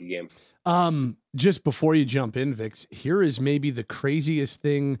that hockey game. Just before you jump in, Vix, here is maybe the craziest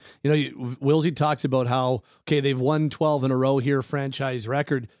thing. Wilsey talks about how, okay, they've won 12 in a row here, franchise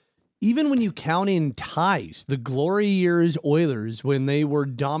record. Even when you count in ties, the glory years Oilers, when they were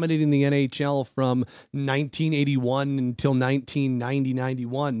dominating the NHL from 1981 until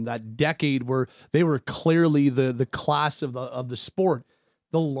 1990-91, that decade where they were clearly the class of the sport,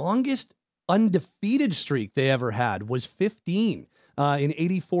 the longest undefeated streak they ever had was 15 in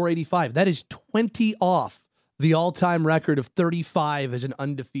 84-85. That is 20 off the all-time record of 35 as an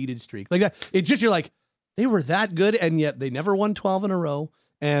undefeated streak. Like that, it's just, you're like, they were that good, and yet they never won 12 in a row.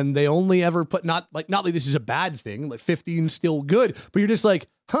 And they only ever put, not like this is a bad thing, like 15 still good, but you're just like,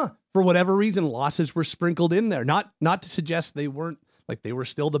 for whatever reason, losses were sprinkled in there. Not to suggest they weren't, like, they were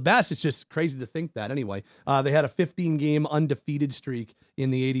still the best. It's just crazy to think that. Anyway, they had a 15-game undefeated streak in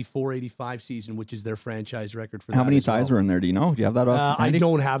the 84-85 season, which is their franchise record for that. How many ties were in there? Do you know? Do you have that off? I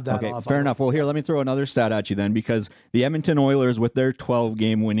don't have that off. Fair enough. Well, here, let me throw another stat at you then, because the Edmonton Oilers, with their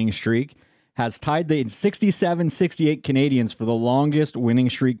 12-game winning streak, has tied the 67-68 Canadians for the longest winning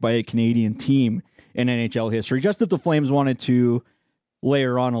streak by a Canadian team in NHL history. Just if the Flames wanted to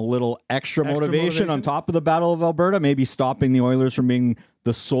layer on a little extra motivation on top of the Battle of Alberta, maybe stopping the Oilers from being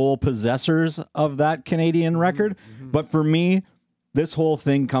the sole possessors of that Canadian record. Mm-hmm. But for me, this whole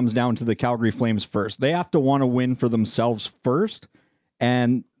thing comes down to the Calgary Flames first. They have to want to win for themselves first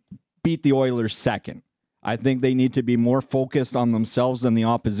and beat the Oilers second. I think they need to be more focused on themselves than the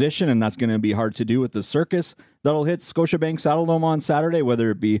opposition, and that's going to be hard to do with the circus that'll hit Scotiabank Saddledome on Saturday, whether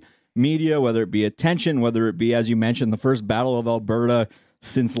it be media, whether it be attention, whether it be, as you mentioned, the first Battle of Alberta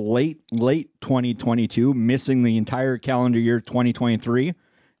since late 2022, missing the entire calendar year 2023.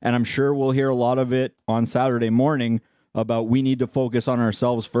 And I'm sure we'll hear a lot of it on Saturday morning about we need to focus on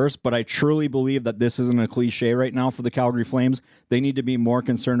ourselves first, but I truly believe that this isn't a cliche right now for the Calgary Flames. They need to be more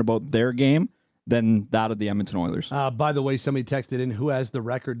concerned about their game than that of the Edmonton Oilers. By the way, somebody texted in, who has the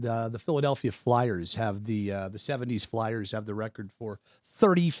record? The Philadelphia Flyers have the 70s Flyers have the record for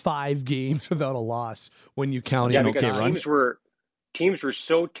 35 games without a loss when you count in. Because teams were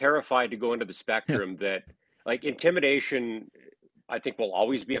so terrified to go into the Spectrum that, like, intimidation, I think, will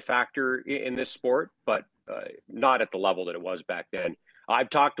always be a factor in this sport, but not at the level that it was back then.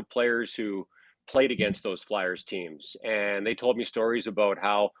 I've talked to players who played against those Flyers teams, and they told me stories about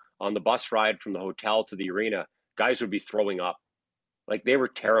how on the bus ride from the hotel to the arena, guys would be throwing up. Like, they were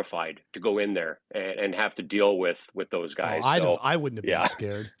terrified to go in there and have to deal with those guys. I wouldn't have been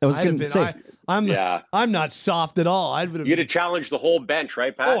scared. I was going to say, I'm not soft at all. You get to challenge the whole bench,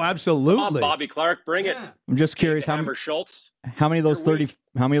 right, Pat? Oh, absolutely. Come on, Bobby Clark, bring it. I'm just curious Hammer Schultz. how many of those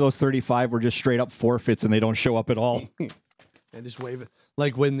 35 were just straight up forfeits and they don't show up at all? And just wave it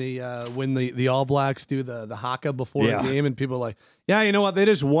like when the All Blacks do the haka before the game, and people are like, yeah, you know what? They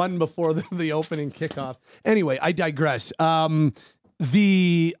just won before the opening kickoff. Anyway, I digress. I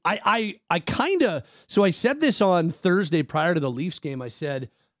said this on Thursday prior to the Leafs game. I said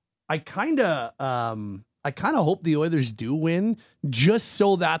I kind of hope the Oilers do win, just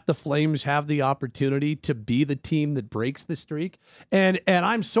so that the Flames have the opportunity to be the team that breaks the streak. And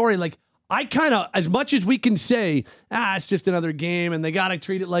I'm sorry, like, I kind of, as much as we can say, it's just another game and they got to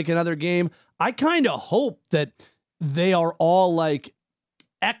treat it like another game, I kind of hope that they are all like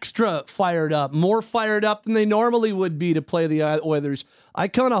extra fired up, more fired up than they normally would be to play the Oilers. I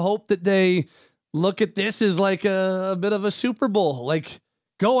kind of hope that they look at this as like a bit of a Super Bowl. Like,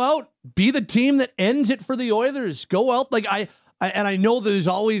 go out, be the team that ends it for the Oilers. Go out. Like, I know there's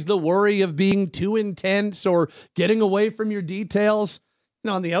always the worry of being too intense or getting away from your details.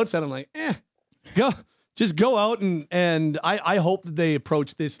 On the outside, I'm like, just go out and I hope that they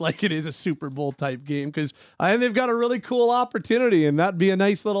approach this like it is a Super Bowl type game, because they've got a really cool opportunity, and that'd be a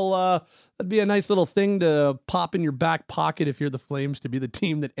nice little thing to pop in your back pocket if you're the Flames, to be the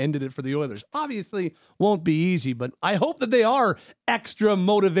team that ended it for the Oilers. Obviously, won't be easy, but I hope that they are extra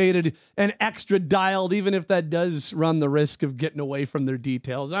motivated and extra dialed, even if that does run the risk of getting away from their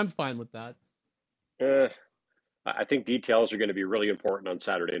details. I'm fine with that. I think details are going to be really important on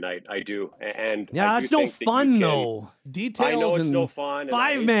Saturday night. I do. And it's no fun, though. Details, I know it's and no fun.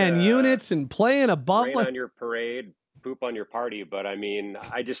 5-man units and playing above. Rain on your parade, poop on your party. But I mean,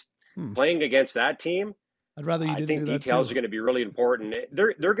 playing against that team, I'd rather you didn't. I think details are going to be really important.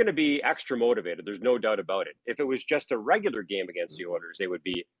 They're going to be extra motivated. There's no doubt about it. If it was just a regular game against the Oilers, they would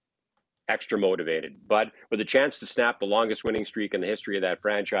be extra motivated. But with a chance to snap the longest winning streak in the history of that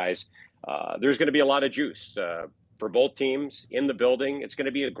franchise, there's going to be a lot of juice for both teams in the building. It's going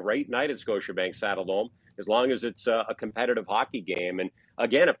to be a great night at Scotiabank Saddledome, as long as it's a competitive hockey game. And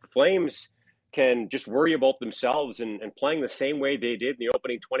again, if the Flames can just worry about themselves and playing the same way they did in the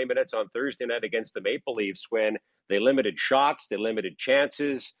opening 20 minutes on Thursday night against the Maple Leafs, when they limited shots, they limited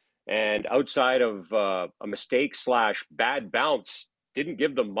chances, and outside of a mistake / bad bounce, didn't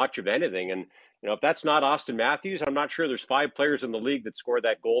give them much of anything. And if that's not Austin Matthews, I'm not sure there's 5 players in the league that scored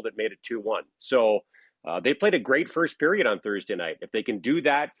that goal that made it 2-1. So they played a great first period on Thursday night. If they can do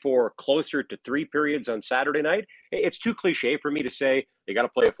that for closer to 3 periods on Saturday night, it's too cliche for me to say they got to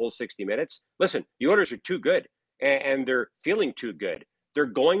play a full 60 minutes. Listen, the Oilers are too good, and they're feeling too good. They're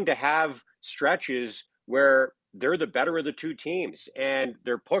going to have stretches where they're the better of the two teams, and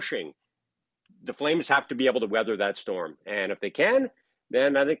they're pushing. The Flames have to be able to weather that storm. And if they can,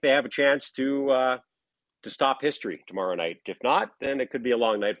 then I think they have a chance to stop history tomorrow night. If not, then it could be a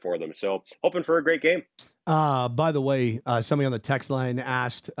long night for them. So hoping for a great game. By the way, somebody on the text line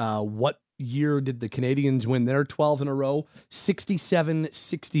asked, what year did the Canadians win their 12 in a row?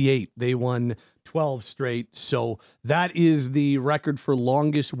 67-68. They won 12 straight. So that is the record for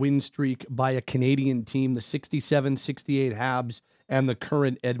longest win streak by a Canadian team, the 67-68 Habs and the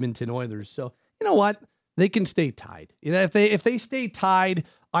current Edmonton Oilers. So you know what? They can stay tied. If they stay tied,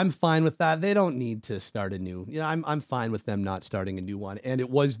 I'm fine with that. They don't need to start a new. I'm fine with them not starting a new one. And it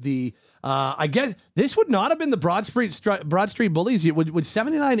was the I guess this would not have been the Broad Street Bullies. It would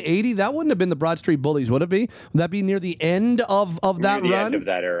 79-80. That wouldn't have been the Broad Street Bullies, would it be? Would that be near the end of that run? End of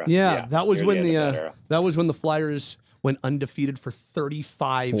that era. Yeah, that was when the Flyers went undefeated for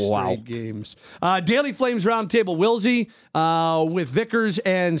 35 straight games. Daily Flames Roundtable, Wilsey with Vickers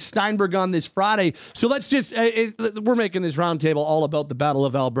and Steinberg on this Friday. So let's just, we're making this roundtable all about the Battle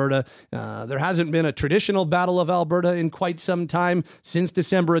of Alberta. There hasn't been a traditional Battle of Alberta in quite some time, since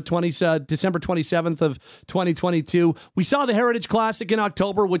December 27th of 2022. We saw the Heritage Classic in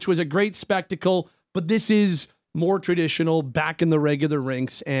October, which was a great spectacle, but this is more traditional, back in the regular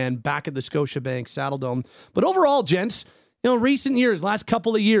rinks and back at the Scotiabank Saddledome. But overall, gents, recent years, last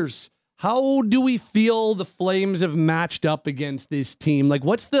couple of years, how do we feel the Flames have matched up against this team? Like,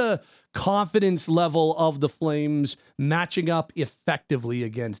 what's the confidence level of the Flames matching up effectively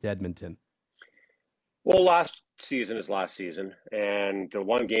against Edmonton? Well, last season is last season, and the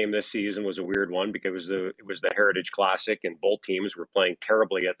one game this season was a weird one because it was the Heritage Classic, and both teams were playing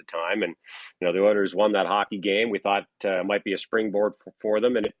terribly at the time. And the Oilers won that hockey game. We thought it might be a springboard for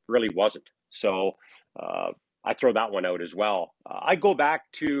them, and it really wasn't. So I throw that one out as well. I go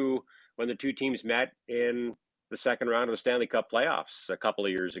back to when the two teams met in the second round of the Stanley Cup playoffs a couple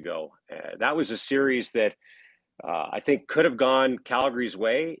of years ago. That was a series that I think could have gone Calgary's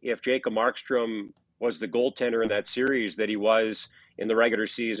way if Jacob Markstrom was the goaltender in that series that he was in the regular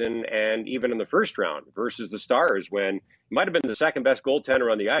season and even in the first round versus the Stars, when he might have been the second best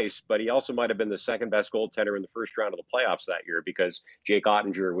goaltender on the ice, but he also might have been the second best goaltender in the first round of the playoffs that year because Jake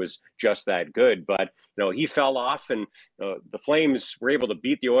Ottinger was just that good. But he fell off, and the Flames were able to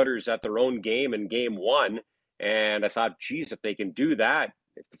beat the Oilers at their own game in Game 1. And I thought, geez, if they can do that,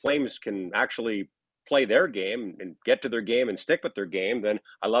 if the Flames can actually play their game and get to their game and stick with their game, then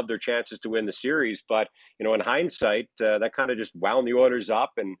I love their chances to win the series. But, in hindsight, that kind of just wound the Oilers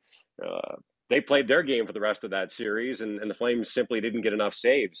up, and they played their game for the rest of that series, and the Flames simply didn't get enough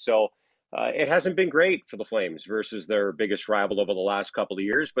saves. So it hasn't been great for the Flames versus their biggest rival over the last couple of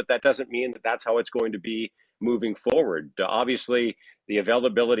years, but that doesn't mean that that's how it's going to be moving forward. Obviously, the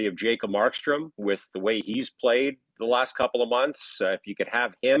availability of Jacob Markstrom with the way he's played the last couple of months, if you could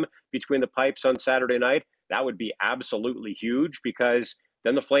have him between the pipes on Saturday night, that would be absolutely huge, because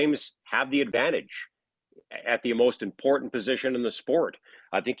then the Flames have the advantage at the most important position in the sport.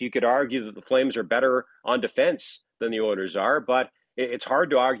 I think you could argue that the Flames are better on defense than the Oilers are, but it's hard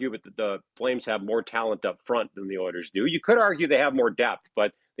to argue that the Flames have more talent up front than the Oilers do. You could argue they have more depth,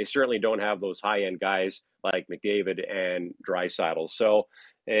 but they certainly don't have those high-end guys like McDavid and Draisaitl. So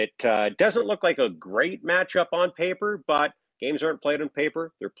it doesn't look like a great matchup on paper, but games aren't played on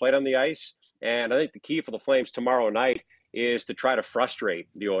paper. They're played on the ice. And I think the key for the Flames tomorrow night is to try to frustrate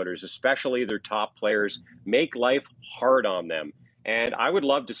the Oilers, especially their top players, make life hard on them. And I would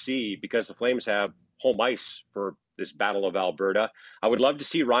love to see, because the Flames have home ice for this Battle of Alberta, I would love to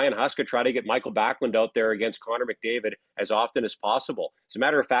see Ryan Huska try to get Michael Backlund out there against Connor McDavid as often as possible. As a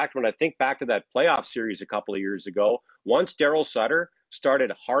matter of fact, when I think back to that playoff series a couple of years ago, once Darryl Sutter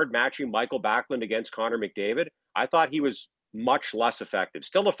started hard matching Michael Backlund against Connor McDavid, I thought he was much less effective.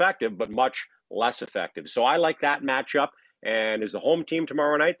 Still effective, but much less effective. So I like that matchup. And as the home team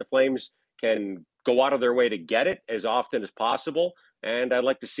tomorrow night, the Flames can go out of their way to get it as often as possible. And I'd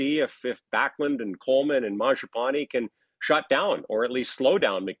like to see if Backlund and Coleman and Mangiapane can shut down or at least slow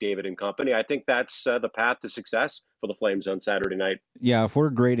down McDavid and company. I think that's the path to success for the Flames on Saturday night. Yeah, if we're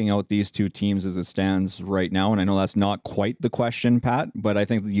grading out these two teams as it stands right now, and I know that's not quite the question, Pat, but I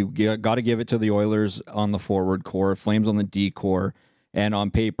think you got to give it to the Oilers on the forward core, Flames on the D core, and on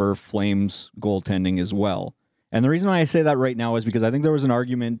paper, Flames goaltending as well. And the reason why I say that right now is because I think there was an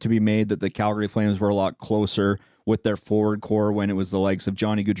argument to be made that the Calgary Flames were a lot closer with their forward core when it was the likes of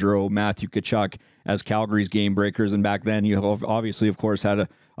Johnny Gaudreau, Matthew Tkachuk as Calgary's game breakers. And back then, you obviously, of course, had a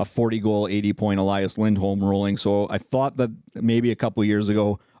 40-goal, 80-point Elias Lindholm rolling. So I thought that maybe a couple of years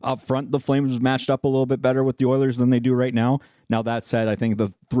ago, up front, the Flames matched up a little bit better with the Oilers than they do right now. Now, that said, I think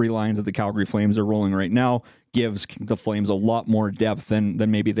the three lines that the Calgary Flames are rolling right now gives the Flames a lot more depth than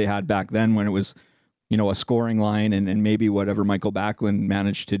maybe they had back then when it was, a scoring line and maybe whatever Michael Backlund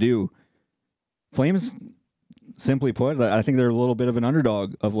managed to do. Flames, simply put, I think they're a little bit of an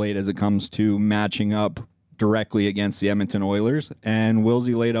underdog of late as it comes to matching up directly against the Edmonton Oilers. And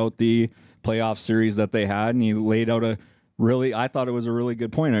Wilsey laid out the playoff series that they had, and he laid out I thought it was a really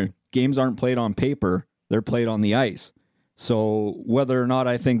good point. Games aren't played on paper, they're played on the ice. So whether or not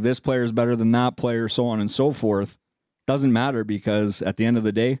I think this player is better than that player, so on and so forth, doesn't matter, because at the end of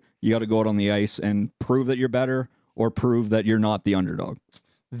the day, you got to go out on the ice and prove that you're better or prove that you're not the underdog.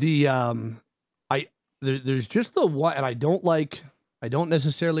 There's just the one, and I don't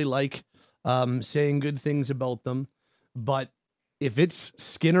necessarily like saying good things about them, but if it's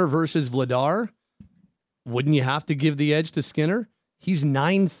Skinner versus Vladar, wouldn't you have to give the edge to Skinner? He's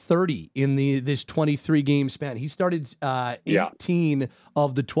 .930 in this 23 game span. He started 18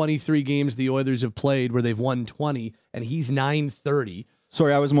 of the 23 games the Oilers have played where they've won 20, and he's .930.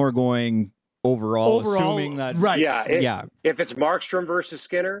 Sorry, I was more going overall assuming that. Right. Yeah. If it's Markstrom versus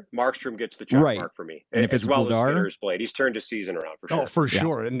Skinner, Markstrom gets the check mark for me. And if it's well Vladar, as Skinner's played, he's turned his season around for sure. Oh, for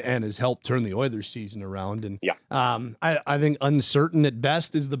sure. And has helped turn the Oilers season around. And yeah. I think uncertain at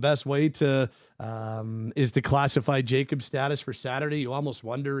best is the best way to classify Jacob's status for Saturday. You almost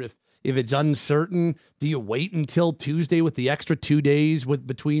wonder if it's uncertain, do you wait until Tuesday with the extra 2 days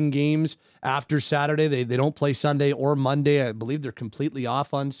between games after Saturday? They don't play Sunday or Monday. I believe they're completely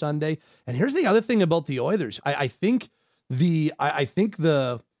off on Sunday. And here's the other thing about the Oilers. I think the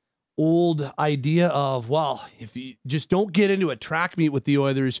old idea of, well, if you just don't get into a track meet with the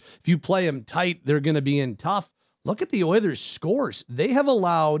Oilers, if you play them tight, they're going to be in tough. Look at the Oilers' scores. They have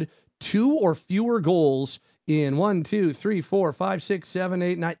allowed 2 or fewer goals in 1, 2, 3, 4, 5, 6, 7,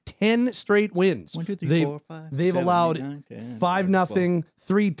 8, 9, 10 straight wins. 1, 2, 3, 4, 5, they've 7, allowed 8, 9, 10, 5-0,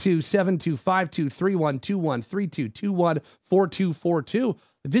 3-2, 7-2, 5-2, 3-1, 2-1, 3-2, 2-1, 4-2, 4-2.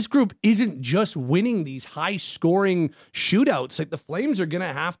 this group isn't just winning these high-scoring shootouts. Like, the Flames are going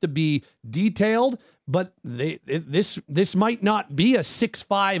to have to be detailed, but this might not be a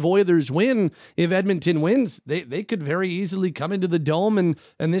 6-5 Oilers win if Edmonton wins. They could very easily come into the Dome,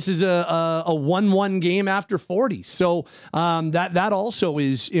 and this is a 1-1 game after 40. So that also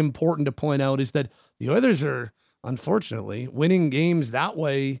is important to point out, is that the Oilers are, unfortunately, winning games that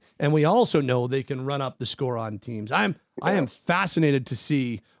way, and we also know they can run up the score on teams. I am fascinated to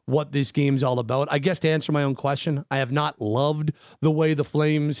see what this game's all about. I guess, to answer my own question, I have not loved the way the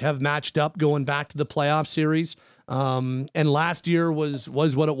Flames have matched up going back to the playoff series. And last year was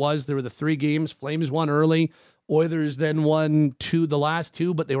what it was. There were the 3 games. Flames won early. Oilers then won the last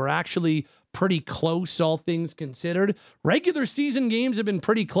 2, but they were actually pretty close, all things considered. Regular season games have been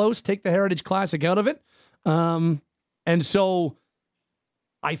pretty close. Take the Heritage Classic out of it. And so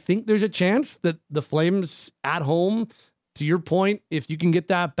I think there's a chance that the Flames at home, to your point, if you can get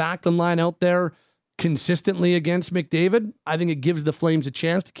that back line out there consistently against McDavid, I think it gives the Flames a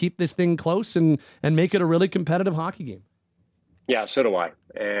chance to keep this thing close and make it a really competitive hockey game. Yeah, so do I.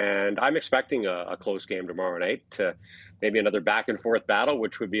 And I'm expecting a close game tomorrow night. Maybe another back and forth battle,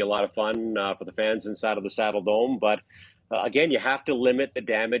 which would be a lot of fun for the fans inside of the Saddle Dome. But again, you have to limit the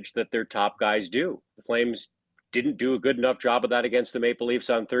damage that their top guys do. The Flames didn't do a good enough job of that against the Maple Leafs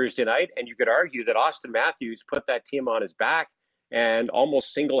on Thursday night. And you could argue that Austin Matthews put that team on his back and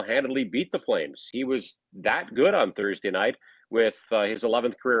almost single-handedly beat the Flames. He was that good on Thursday night with his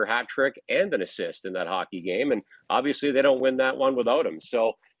 11th career hat trick and an assist in that hockey game. And obviously they don't win that one without him.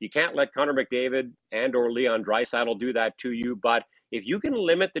 So you can't let Connor McDavid and or Leon Draisaitl do that to you. But if you can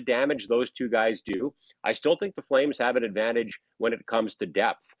limit the damage those two guys do, I still think the Flames have an advantage when it comes to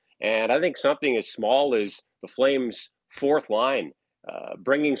depth. And I think something as small as the Flames' fourth line,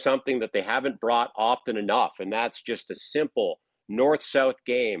 bringing something that they haven't brought often enough, and that's just a simple north-south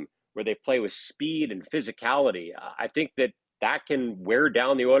game where they play with speed and physicality. I think that can wear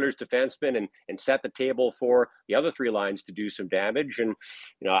down the Oilers defensemen and set the table for the other 3 lines to do some damage. And,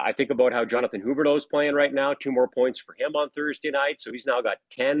 I think about how Jonathan Huberdeau's playing right now, 2 more points for him on Thursday night. So he's now got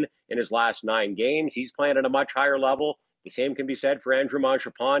 10 in his last 9 games. He's playing at a much higher level. The same can be said for Andrew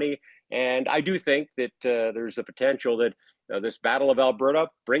Mangiapane. And I do think that there's a potential that this Battle of Alberta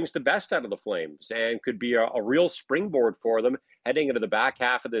brings the best out of the Flames and could be a real springboard for them heading into the back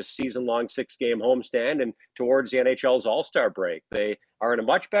half of this season-long 6-game homestand and towards the NHL's All-Star break. They are in a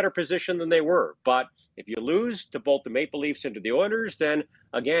much better position than they were. But if you lose to both the Maple Leafs and to the Oilers, then,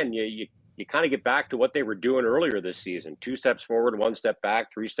 again, you kind of get back to what they were doing earlier this season. 2 steps forward, 1 step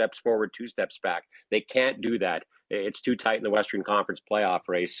back, 3 steps forward, 2 steps back. They can't do that. It's too tight in the Western Conference playoff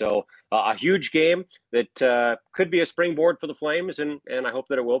race. So a huge game that could be a springboard for the Flames, and I hope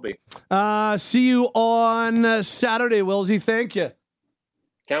that it will be. See you on Saturday, Willsy. Thank you.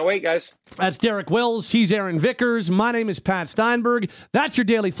 Can't wait, guys. That's Derek Wills. He's Aaron Vickers. My name is Pat Steinberg. That's your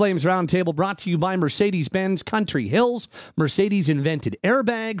Daily Flames Roundtable, brought to you by Mercedes-Benz Country Hills. Mercedes invented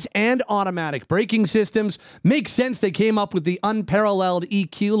airbags and automatic braking systems. Makes sense they came up with the unparalleled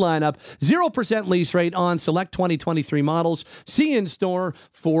EQ lineup. 0% lease rate on select 2023 models. See you in store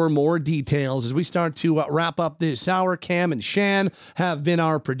for more details. As we start to wrap up this hour, Cam and Shan have been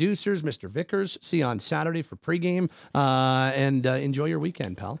our producers. Mr. Vickers, see you on Saturday for pregame. And enjoy your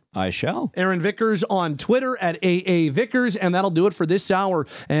weekend, pal. I shall. Aaron Vickers on Twitter at AA Vickers, and that'll do it for this hour.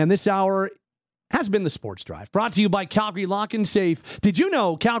 And this hour has been the Sports Drive, brought to you by Calgary Lock and Safe. Did you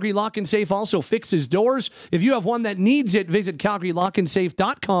know Calgary Lock and Safe also fixes doors? If you have one that needs it, visit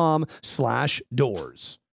calgarylockandsafe.com/doors.